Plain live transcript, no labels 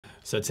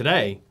So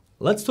today,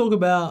 let's talk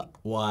about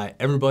why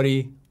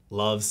everybody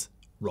loves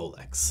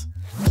Rolex.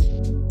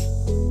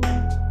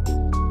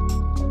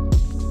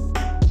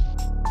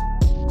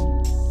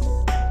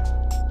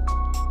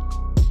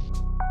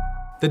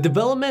 The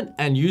development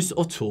and use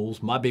of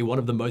tools might be one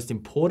of the most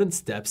important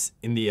steps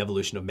in the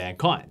evolution of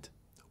mankind.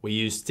 We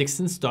use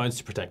sticks and stones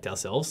to protect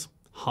ourselves,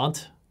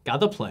 hunt,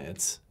 gather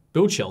plants,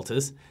 build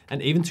shelters,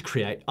 and even to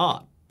create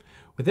art.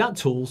 Without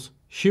tools,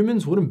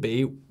 humans wouldn't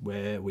be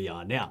where we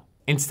are now.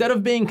 Instead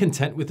of being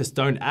content with a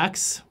stone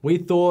axe, we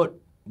thought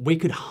we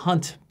could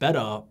hunt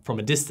better from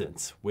a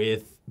distance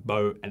with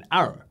bow and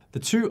arrow. The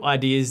two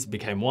ideas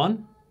became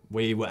one.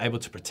 We were able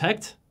to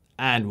protect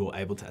and we were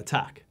able to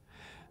attack.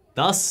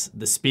 Thus,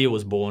 the spear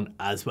was born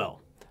as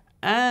well.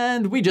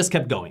 And we just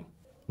kept going.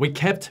 We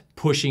kept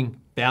pushing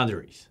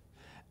boundaries.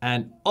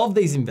 And of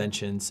these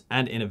inventions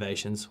and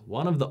innovations,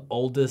 one of the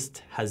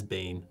oldest has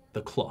been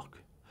the clock.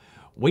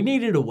 We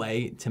needed a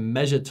way to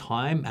measure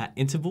time at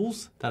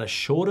intervals that are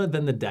shorter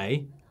than the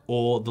day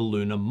or the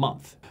lunar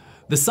month.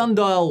 The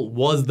sundial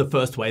was the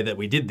first way that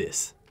we did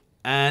this.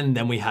 And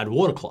then we had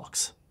water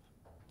clocks.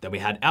 Then we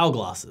had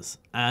hourglasses,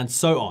 and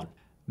so on.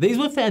 These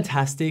were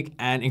fantastic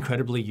and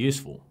incredibly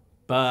useful,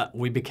 but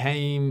we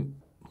became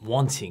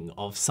wanting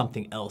of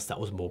something else that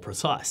was more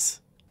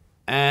precise.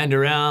 And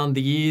around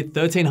the year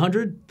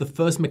 1300, the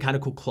first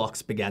mechanical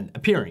clocks began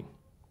appearing.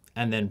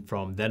 And then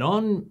from then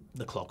on,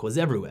 the clock was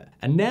everywhere.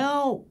 And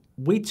now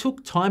we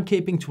took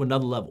timekeeping to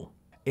another level.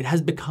 It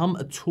has become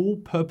a tool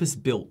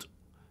purpose-built,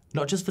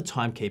 not just for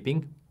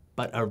timekeeping,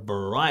 but a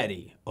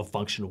variety of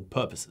functional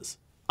purposes.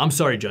 I'm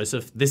sorry,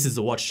 Joseph, this is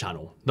a watch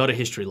channel, not a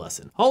history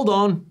lesson. Hold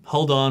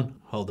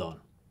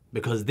on,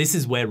 because this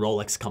is where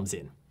Rolex comes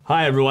in.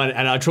 Hi everyone,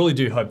 and I truly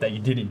do hope that you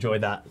did enjoy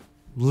that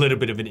little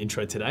bit of an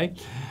intro today.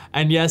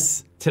 And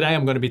yes, today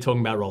I'm going to be talking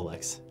about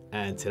Rolex.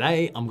 And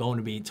today I'm going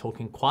to be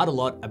talking quite a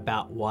lot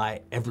about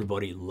why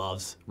everybody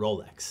loves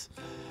Rolex.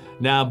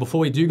 Now, before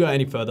we do go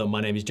any further,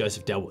 my name is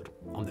Joseph Delwood.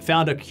 I'm the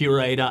founder,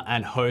 curator,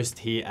 and host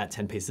here at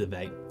 10 Pieces of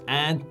 8.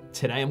 And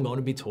today I'm going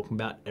to be talking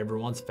about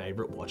everyone's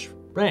favorite watch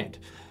brand,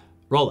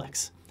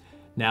 Rolex.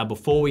 Now,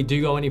 before we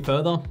do go any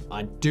further,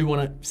 I do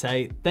want to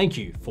say thank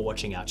you for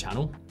watching our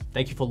channel.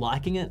 Thank you for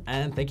liking it,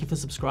 and thank you for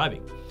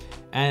subscribing.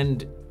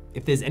 And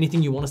if there's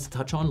anything you want us to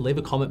touch on, leave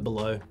a comment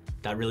below.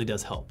 That really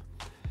does help.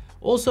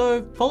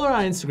 Also, follow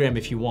our Instagram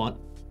if you want.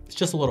 It's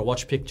just a lot of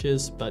watch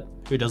pictures, but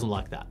who doesn't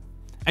like that?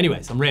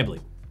 Anyways, I'm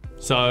rambling.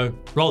 So,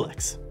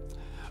 Rolex.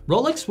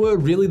 Rolex were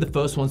really the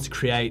first ones to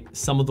create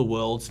some of the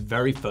world's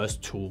very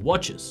first tool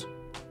watches.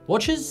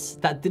 Watches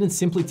that didn't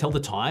simply tell the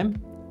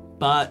time,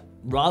 but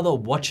rather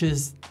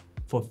watches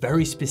for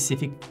very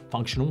specific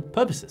functional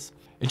purposes.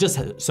 It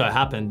just so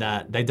happened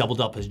that they doubled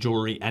up as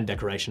jewelry and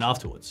decoration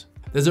afterwards.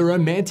 There's a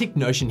romantic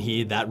notion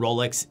here that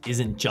Rolex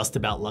isn't just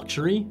about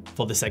luxury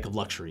for the sake of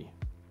luxury,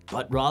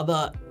 but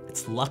rather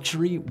it's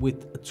luxury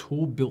with a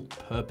tool-built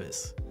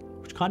purpose,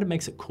 which kind of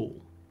makes it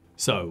cool.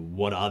 So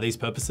what are these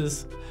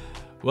purposes?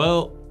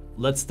 Well,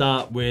 let's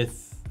start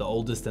with the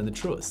oldest and the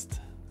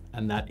truest,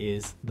 and that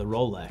is the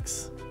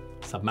Rolex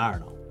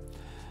Submariner.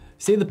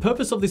 See, the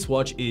purpose of this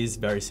watch is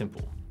very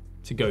simple: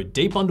 to go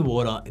deep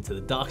underwater into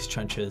the darkest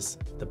trenches,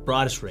 the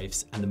brightest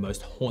reefs, and the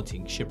most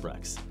haunting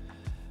shipwrecks.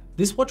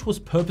 This watch was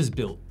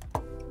purpose-built.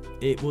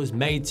 It was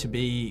made to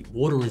be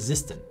water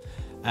resistant,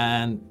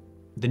 and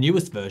the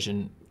newest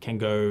version can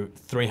go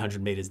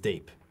 300 meters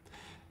deep.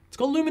 It's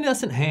got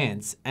luminescent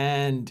hands,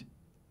 and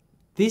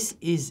this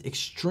is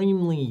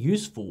extremely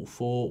useful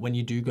for when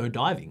you do go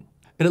diving.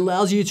 It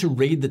allows you to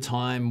read the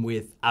time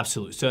with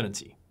absolute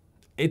certainty.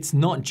 It's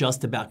not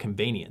just about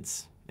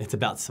convenience, it's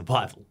about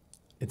survival.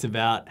 It's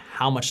about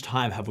how much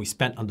time have we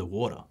spent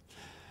underwater?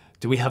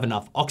 Do we have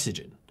enough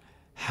oxygen?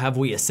 Have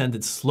we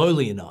ascended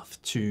slowly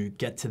enough to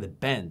get to the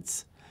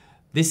bends?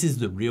 This is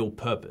the real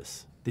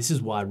purpose. This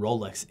is why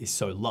Rolex is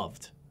so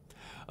loved.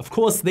 Of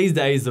course, these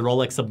days, the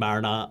Rolex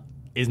Submariner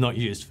is not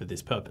used for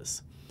this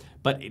purpose,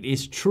 but it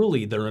is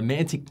truly the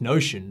romantic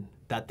notion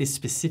that this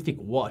specific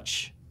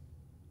watch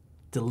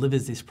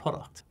delivers this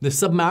product. The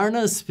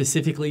Submariner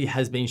specifically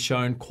has been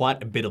shown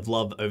quite a bit of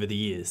love over the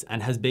years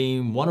and has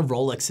been one of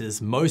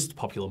Rolex's most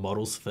popular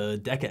models for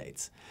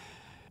decades.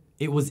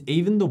 It was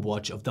even the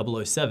watch of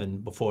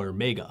 007 before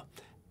Omega,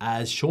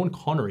 as Sean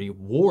Connery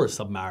wore a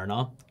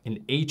Submariner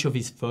in each of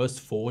his first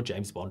 4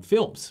 James Bond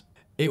films.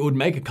 It would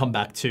make a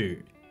comeback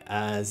too,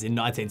 as in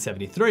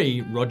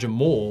 1973, Roger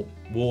Moore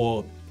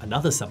wore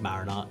another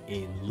Submariner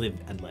in Live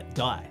and Let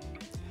Die.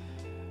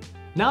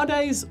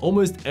 Nowadays,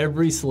 almost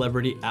every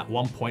celebrity at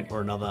one point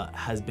or another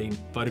has been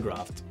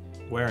photographed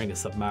wearing a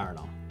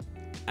Submariner.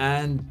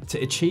 And to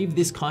achieve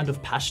this kind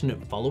of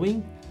passionate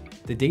following,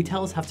 the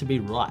details have to be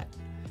right.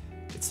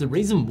 It's the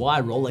reason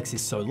why Rolex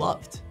is so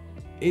loved.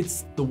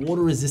 It's the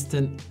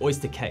water-resistant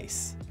oyster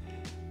case.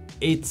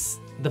 It's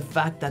the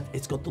fact that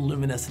it's got the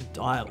luminescent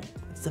dial.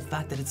 It's the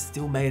fact that it's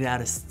still made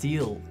out of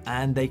steel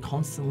and they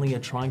constantly are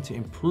trying to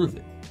improve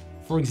it.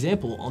 For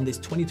example, on this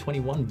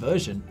 2021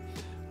 version,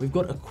 we've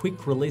got a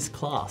quick release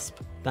clasp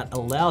that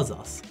allows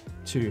us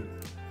to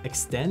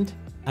extend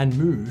and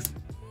move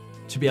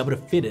to be able to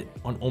fit it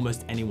on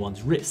almost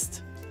anyone's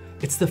wrist.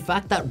 It's the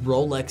fact that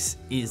Rolex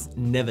is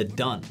never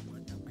done.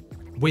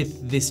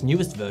 With this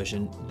newest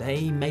version,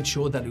 they made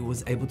sure that it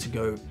was able to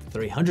go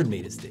 300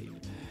 meters deep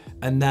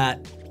and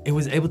that it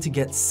was able to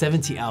get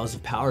 70 hours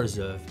of power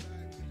reserve,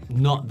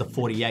 not the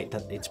 48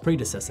 that its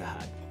predecessor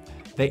had.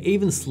 They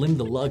even slimmed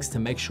the lugs to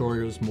make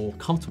sure it was more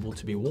comfortable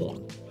to be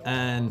worn.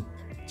 And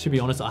to be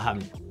honest, I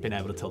haven't been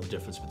able to tell the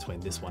difference between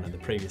this one and the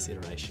previous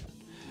iteration.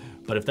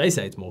 But if they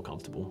say it's more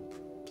comfortable,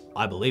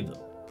 I believe them.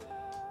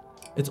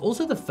 It's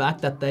also the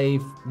fact that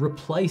they've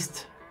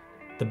replaced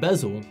the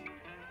bezel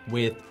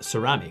with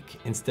ceramic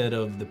instead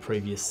of the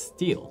previous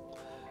steel.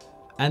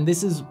 And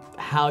this is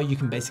how you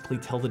can basically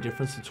tell the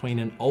difference between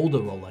an older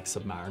Rolex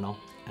Submariner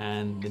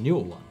and the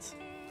newer ones.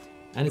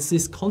 And it's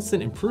this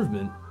constant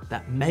improvement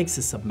that makes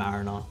a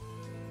Submariner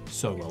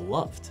so well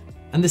loved.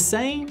 And the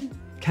same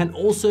can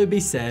also be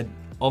said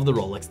of the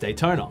Rolex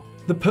Daytona.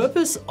 The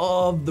purpose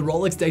of the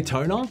Rolex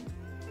Daytona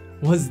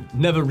was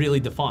never really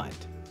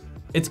defined.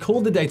 It's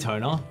called the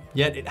Daytona,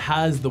 yet it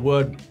has the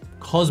word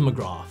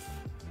cosmograph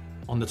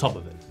on the top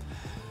of it.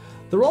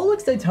 The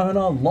Rolex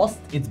Daytona lost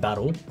its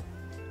battle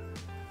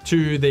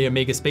to the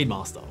Omega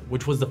Speedmaster,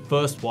 which was the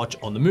first watch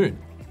on the moon.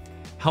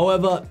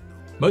 However,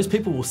 most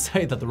people will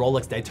say that the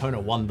Rolex Daytona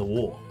won the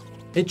war.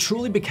 It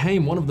truly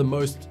became one of the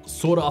most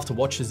sought after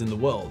watches in the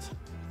world,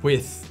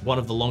 with one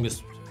of the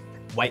longest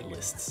wait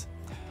lists.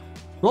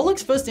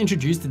 Rolex first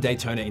introduced the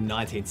Daytona in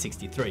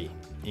 1963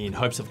 in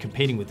hopes of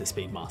competing with the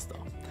Speedmaster.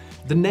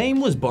 The name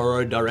was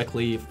borrowed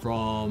directly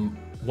from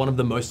one of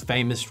the most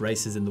famous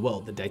races in the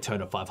world, the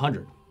Daytona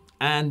 500.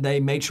 And they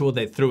made sure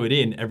they threw it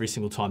in every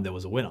single time there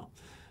was a winner.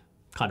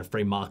 Kind of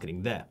free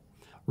marketing there.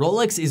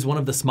 Rolex is one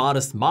of the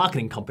smartest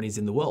marketing companies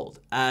in the world,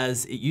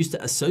 as it used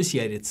to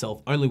associate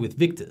itself only with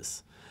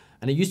victors.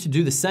 And it used to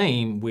do the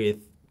same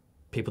with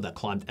people that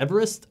climbed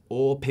Everest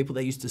or people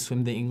that used to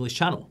swim the English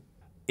Channel.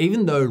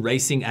 Even though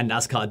racing and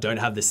NASCAR don't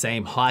have the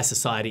same high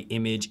society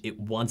image it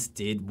once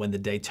did when the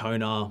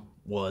Daytona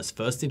was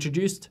first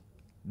introduced,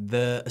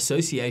 the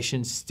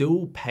association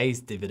still pays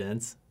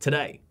dividends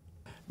today.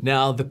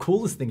 Now, the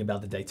coolest thing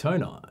about the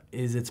Daytona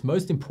is its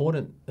most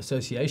important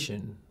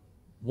association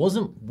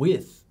wasn't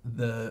with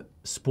the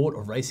sport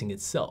of racing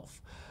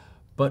itself,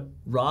 but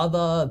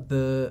rather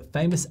the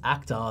famous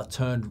actor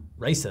turned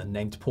racer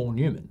named Paul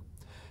Newman.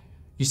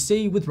 You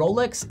see, with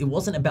Rolex, it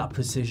wasn't about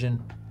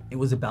precision, it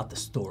was about the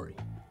story.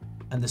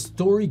 And the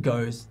story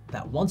goes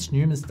that once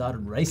Newman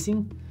started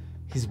racing,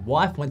 his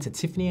wife went to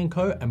Tiffany &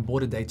 Co. and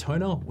bought a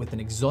Daytona with an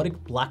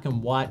exotic black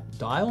and white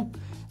dial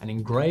and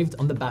engraved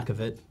on the back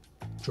of it,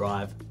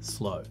 "Drive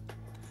slow."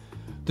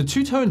 The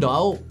two-tone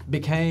dial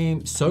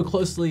became so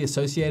closely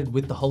associated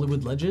with the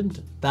Hollywood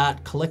legend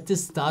that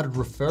collectors started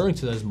referring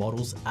to those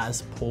models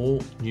as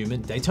Paul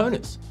Newman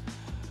Daytonas.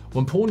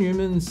 When Paul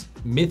Newman's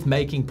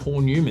myth-making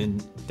Paul Newman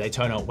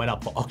Daytona went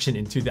up for auction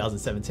in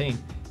 2017,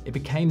 it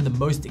became the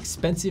most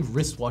expensive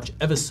wristwatch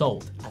ever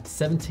sold at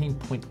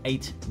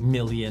 $17.8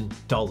 million.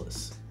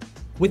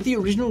 With the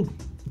original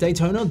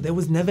Daytona, there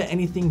was never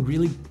anything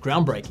really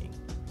groundbreaking.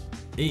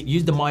 It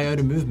used the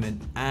Myota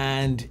movement,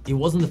 and it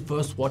wasn't the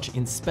first watch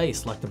in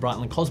space like the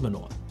Breitling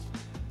Cosmonaut.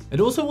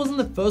 It also wasn't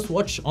the first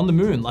watch on the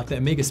moon like the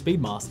Omega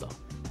Speedmaster.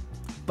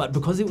 But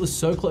because it was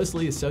so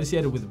closely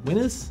associated with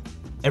winners,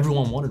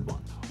 everyone wanted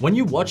one. When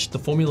you watch the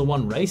Formula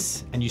One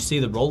race and you see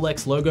the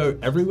Rolex logo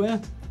everywhere,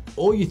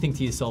 all you think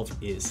to yourself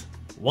is,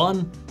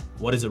 1,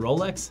 what is a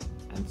Rolex?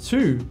 And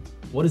 2,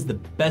 what is the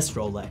best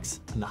Rolex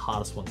and the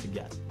hardest one to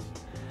get?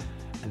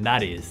 And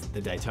that is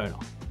the Daytona.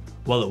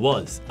 Well, it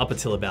was up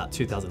until about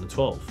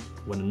 2012,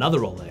 when another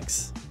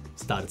Rolex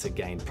started to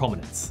gain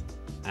prominence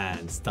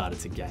and started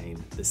to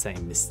gain the same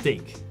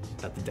mystique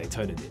that the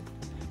Daytona did.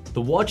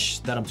 The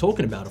watch that I'm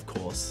talking about, of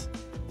course,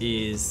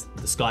 is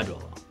the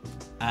Skydweller.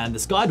 And the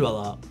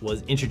Skydweller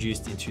was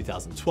introduced in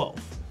 2012.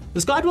 The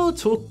Skydweller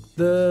took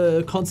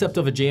the concept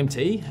of a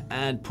GMT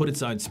and put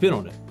its own spin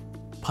on it,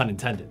 pun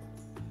intended.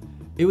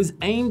 It was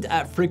aimed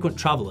at frequent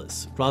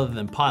travelers rather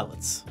than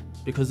pilots,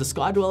 because the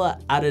Skydweller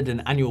added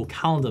an annual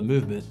calendar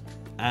movement,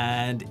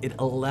 and it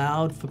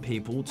allowed for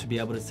people to be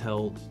able to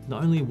tell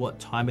not only what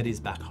time it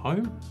is back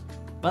home,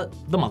 but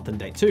the month and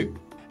date too.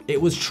 It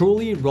was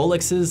truly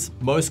Rolex's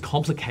most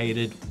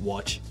complicated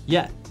watch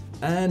yet.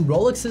 And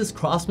Rolex's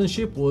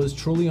craftsmanship was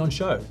truly on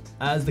show,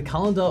 as the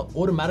calendar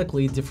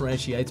automatically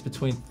differentiates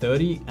between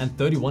 30 and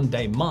 31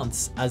 day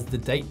months, as the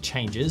date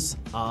changes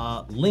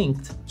are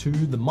linked to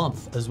the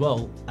month as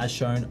well, as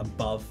shown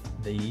above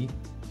the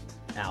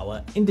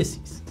hour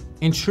indices.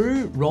 In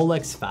true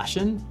Rolex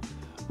fashion,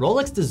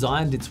 Rolex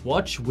designed its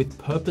watch with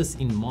purpose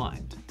in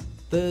mind.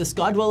 The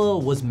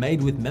Skydweller was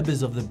made with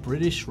members of the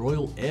British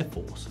Royal Air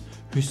Force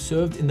who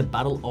served in the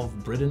Battle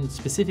of Britain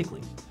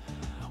specifically.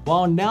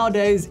 While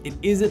nowadays it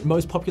isn't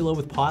most popular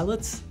with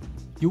pilots,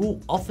 you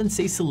will often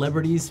see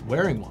celebrities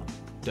wearing one.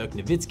 Dirk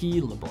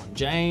Nowitzki, LeBron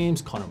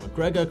James, Conor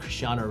McGregor,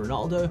 Cristiano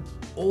Ronaldo,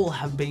 all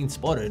have been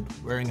spotted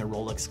wearing a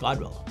Rolex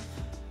Skydweller,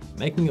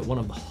 making it one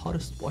of the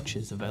hottest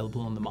watches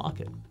available on the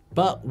market.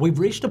 But we've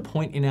reached a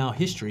point in our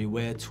history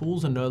where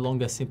tools are no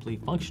longer simply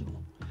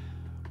functional.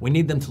 we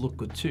need them to look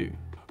good too.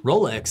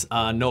 Rolex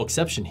are no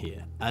exception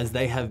here, as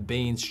they have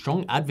been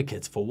strong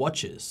advocates for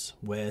watches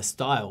where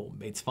style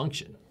meets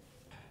function.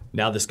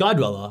 Now, the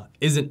Skydweller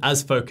isn't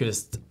as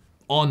focused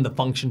on the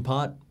function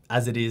part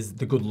as it is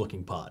the good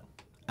looking part,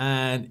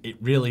 and it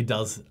really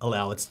does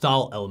allow its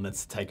style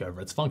elements to take over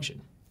its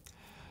function.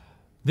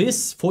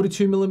 This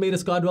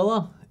 42mm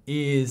Skydweller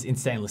is in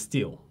stainless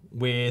steel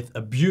with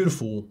a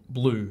beautiful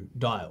blue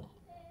dial.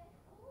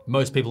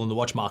 Most people in the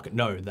watch market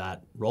know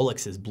that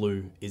Rolex's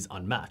blue is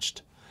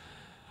unmatched.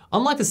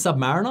 Unlike the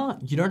Submariner,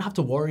 you don't have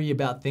to worry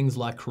about things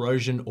like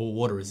corrosion or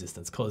water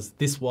resistance, because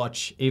this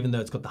watch, even though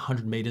it's got the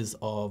 100 meters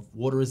of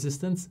water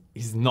resistance,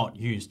 is not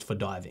used for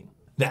diving.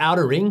 The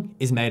outer ring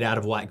is made out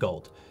of white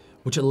gold,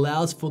 which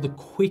allows for the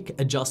quick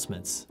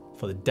adjustments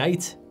for the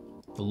date,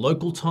 the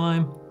local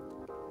time,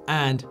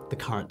 and the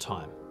current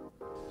time.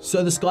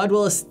 So the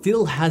Skydweller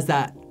still has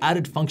that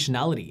added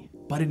functionality,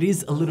 but it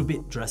is a little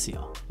bit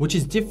dressier, which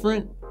is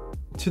different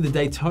to the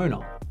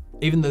Daytona,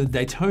 even though the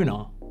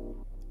Daytona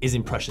is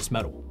in precious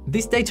metal.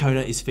 This Daytona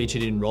is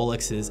featured in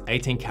Rolex's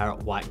 18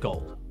 karat white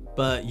gold,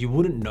 but you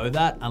wouldn't know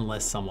that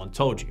unless someone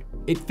told you.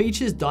 It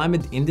features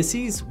diamond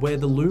indices where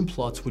the lume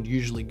plots would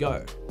usually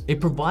go.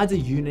 It provides a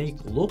unique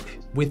look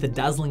with a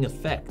dazzling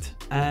effect,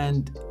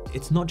 and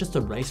it's not just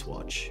a race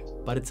watch,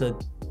 but it's a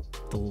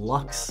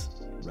deluxe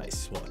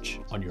race watch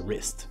on your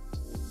wrist.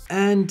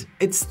 And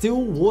it's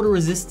still water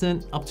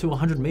resistant up to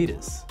 100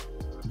 meters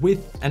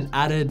with an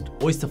added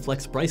Oyster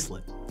Flex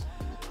bracelet.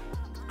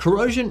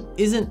 Corrosion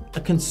isn't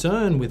a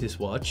concern with this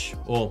watch,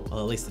 or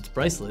at least its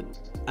bracelet,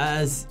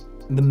 as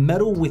the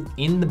metal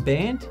within the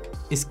band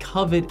is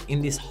covered in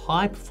this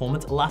high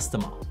performance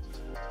elastomer.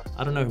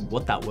 I don't know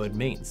what that word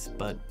means,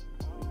 but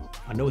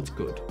I know it's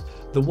good.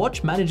 The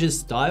watch manages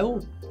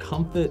style,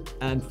 comfort,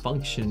 and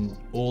function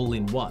all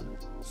in one,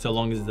 so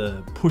long as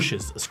the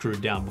pushers are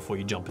screwed down before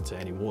you jump into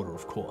any water,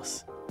 of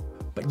course.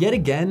 But yet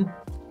again,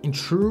 in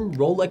true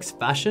Rolex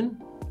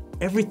fashion,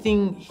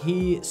 everything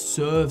here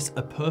serves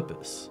a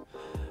purpose.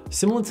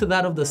 Similar to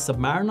that of the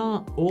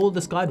Submariner or the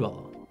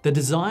Skydweller. The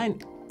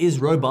design is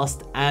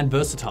robust and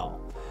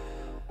versatile.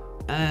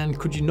 And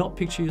could you not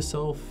picture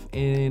yourself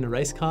in a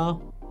race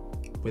car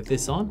with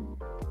this on?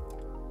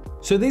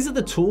 So these are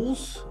the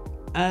tools,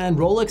 and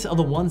Rolex are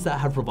the ones that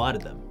have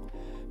provided them.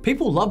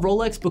 People love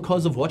Rolex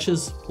because of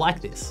watches like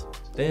this.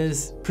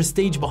 There's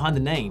prestige behind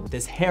the name,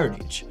 there's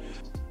heritage.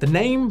 The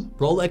name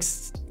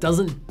Rolex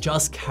doesn't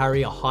just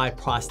carry a high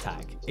price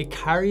tag, it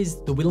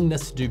carries the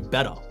willingness to do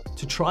better,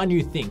 to try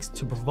new things,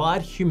 to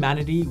provide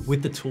humanity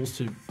with the tools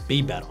to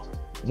be better.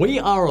 We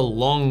are a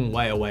long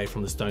way away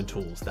from the stone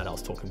tools that I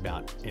was talking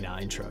about in our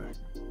intro.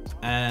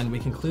 And we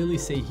can clearly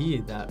see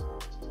here that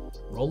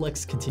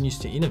Rolex continues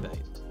to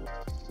innovate,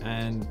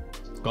 and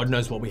God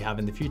knows what we have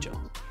in the future.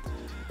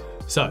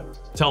 So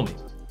tell me,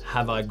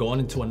 have I gone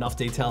into enough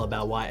detail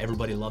about why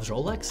everybody loves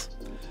Rolex?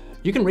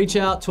 You can reach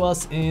out to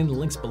us in the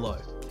links below.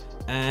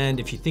 And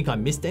if you think I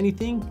missed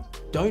anything,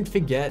 don't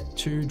forget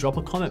to drop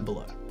a comment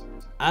below.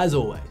 As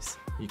always,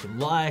 you can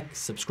like,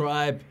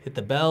 subscribe, hit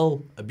the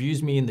bell,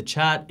 abuse me in the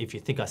chat if you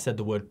think I said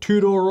the word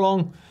Tudor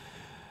wrong.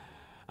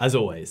 As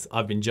always,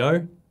 I've been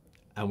Joe,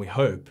 and we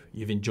hope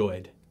you've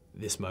enjoyed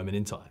this moment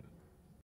in time.